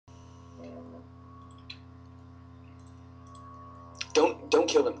Don't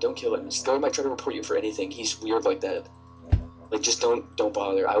kill him. Don't kill him. Scully might try to report you for anything. He's weird like that. Like, just don't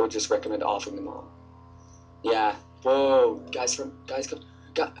bother. I would just recommend offing them all. Yeah. Whoa, guys come.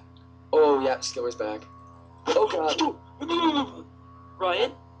 God. Oh yeah, Skiller's back. Oh god.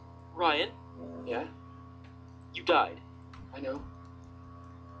 Ryan. Yeah. You died. I know.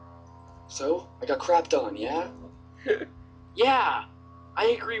 So I got crapped on. Yeah. Yeah, I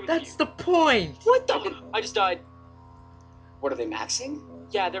agree with you. That's the point. What the? I just died. What are they maxing?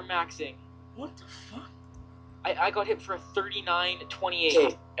 Yeah, they're maxing. What the fuck? I got hit for a 39-28.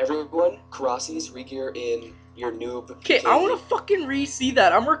 Okay, everyone, Karasi's regear in your noob. Okay, I want to fucking re-see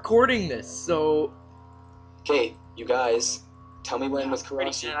that. I'm recording this, so. Okay, you guys, tell me when with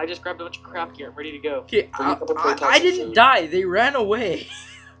Ready, Karasi. man. I just grabbed a bunch of crap gear. I'm ready to go. Okay, Bring a couple plate I packs of didn't food. die. They ran away.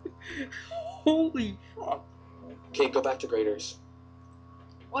 Holy fuck. Okay, go back to graders.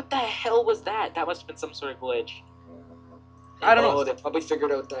 What the hell was that? That must have been some sort of glitch. I don't Oh, know. they probably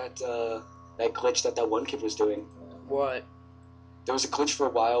figured out that that glitch that one kid was doing. What? There was a glitch for a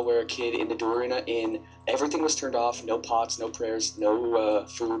while where a kid in the door arena, everything was turned off, no pots, no prayers, no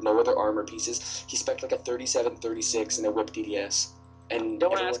food, no other armor pieces. He spec'd like a 37-36 and a whip DDS. And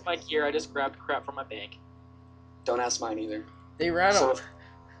Don't ask my gear. I just grabbed crap from my bank. Don't ask mine either. They ran So, away.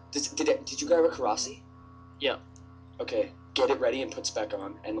 did you grab a Karasi? Yeah. Okay, get it ready and put spec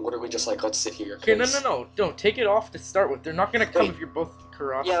on, and literally just like let's sit here. Okay, no. Don't take it off to start with. They're not gonna come if you're both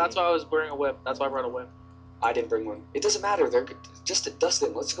Karasi. Yeah, that's why I was wearing a whip. That's why I brought a whip. I didn't bring one. It doesn't matter. They're just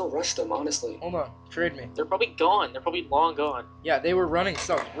Dustin. Let's go rush them. Honestly. Hold on. Trade me. They're probably gone. They're probably long gone. Yeah, they were running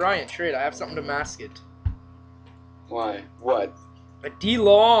stuff. Ryan, trade. I have something to mask it. Why? What? A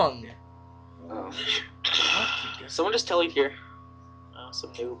D-Long. Oh. Someone just tell you here. Oh,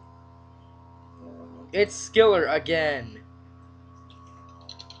 some noob. It's Skiller again.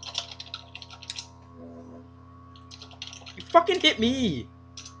 You fucking hit me.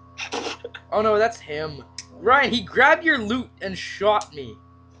 Oh no, that's him. Ryan, he grabbed your loot and shot me.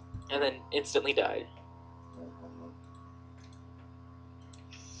 And then instantly died.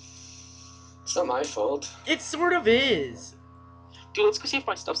 It's not my fault. It sort of is. Dude, let's go see if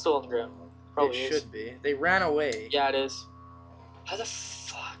my stuff's still on the ground. Probably it is. should be. They ran away. Yeah, it is. How the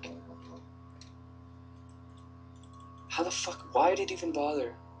fuck? How the fuck? Why did it even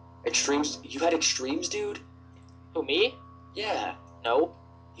bother? Extremes? You had extremes, dude? Who, me? Yeah. No.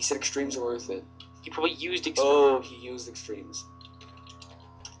 He said extremes are worth it. He probably used extremes. Oh, he used extremes.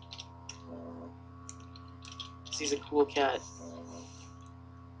 He's a cool cat.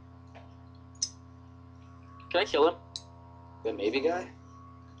 Can I kill him? The maybe guy?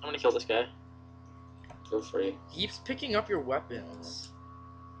 I'm gonna kill this guy. Feel free. He keeps picking up your weapons.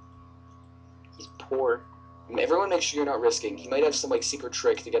 He's poor. Everyone make sure you're not risking. He might have some like secret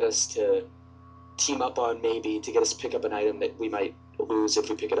trick to get us to team up on maybe to get us to pick up an item that we might lose if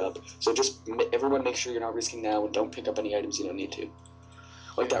we pick it up. So just everyone make sure you're not risking now and don't pick up any items you don't need to.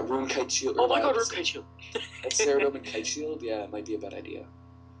 Like that rune kite shield. Oh my god, rune kite shield. That Ceradome and kite shield? Yeah, it might be a bad idea.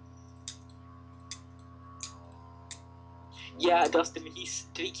 Yeah, Dustin, did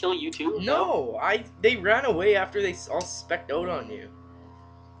he kill you too? No, they ran away after they all specced out on you.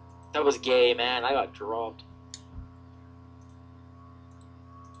 That was gay, man. I got dropped.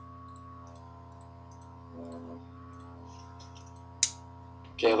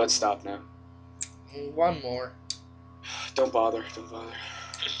 Okay, let's stop now. One more. Don't bother. Don't bother.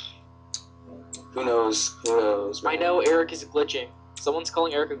 Who knows? Who knows? Man? I know Eric is glitching. Someone's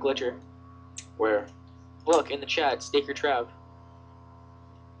calling Eric a glitcher. Where? Look, in the chat, stake your trap.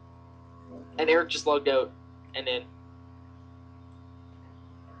 And Eric just logged out and in.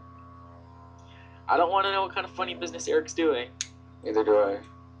 I don't want to know what kind of funny business Eric's doing. Neither do I.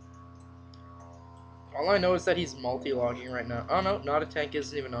 All I know is that he's multi-logging right now. Oh no, not a tank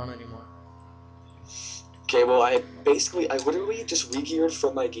isn't even on anymore. Okay, well, I literally just re-geared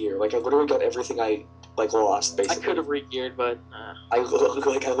from my gear. Like, I literally got everything I, like, lost, basically. I could have re-geared, but... I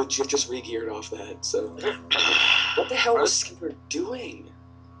legit just re-geared off that, so... What the hell was Skipper doing?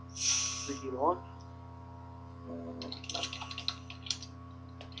 Re-gear long?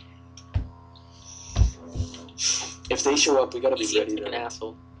 If they show up, we gotta be He ready. seems like an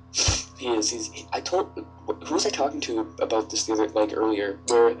asshole. He is. Who was I talking to about this the other, like, earlier?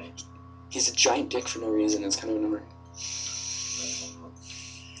 Where he's a giant dick for no reason. It's kind of annoying.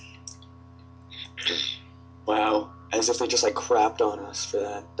 Wow, as if they just like crapped on us for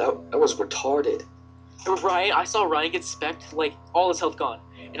that. That was retarded. Ryan, I saw Ryan get specced, like, all his health gone.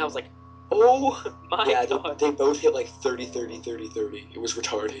 And I was like, oh my Yeah, god. they both hit like 30, 30, 30, 30. It was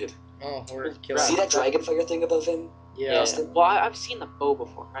retarded. Oh, we're Right. killing. See that dragonfire thing above him? Yeah. Dustin? Well, I've seen the bow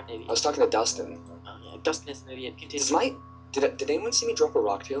before. I'm an idiot. I was talking to Dustin. Oh, yeah, Dustin is an idiot. Continue. Does my Did anyone see me drop a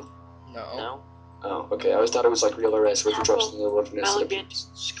rock tail? No. No. Oh, okay. I always thought it was like real RS where if you drop something in the wilderness. Elegant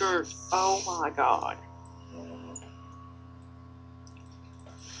skirt. Oh my god.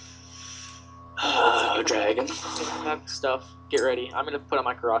 Dragon. That stuff. Get ready. I'm gonna put on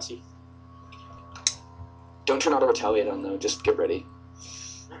my karate. Don't turn auto retaliate on though. Just get ready.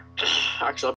 Actually,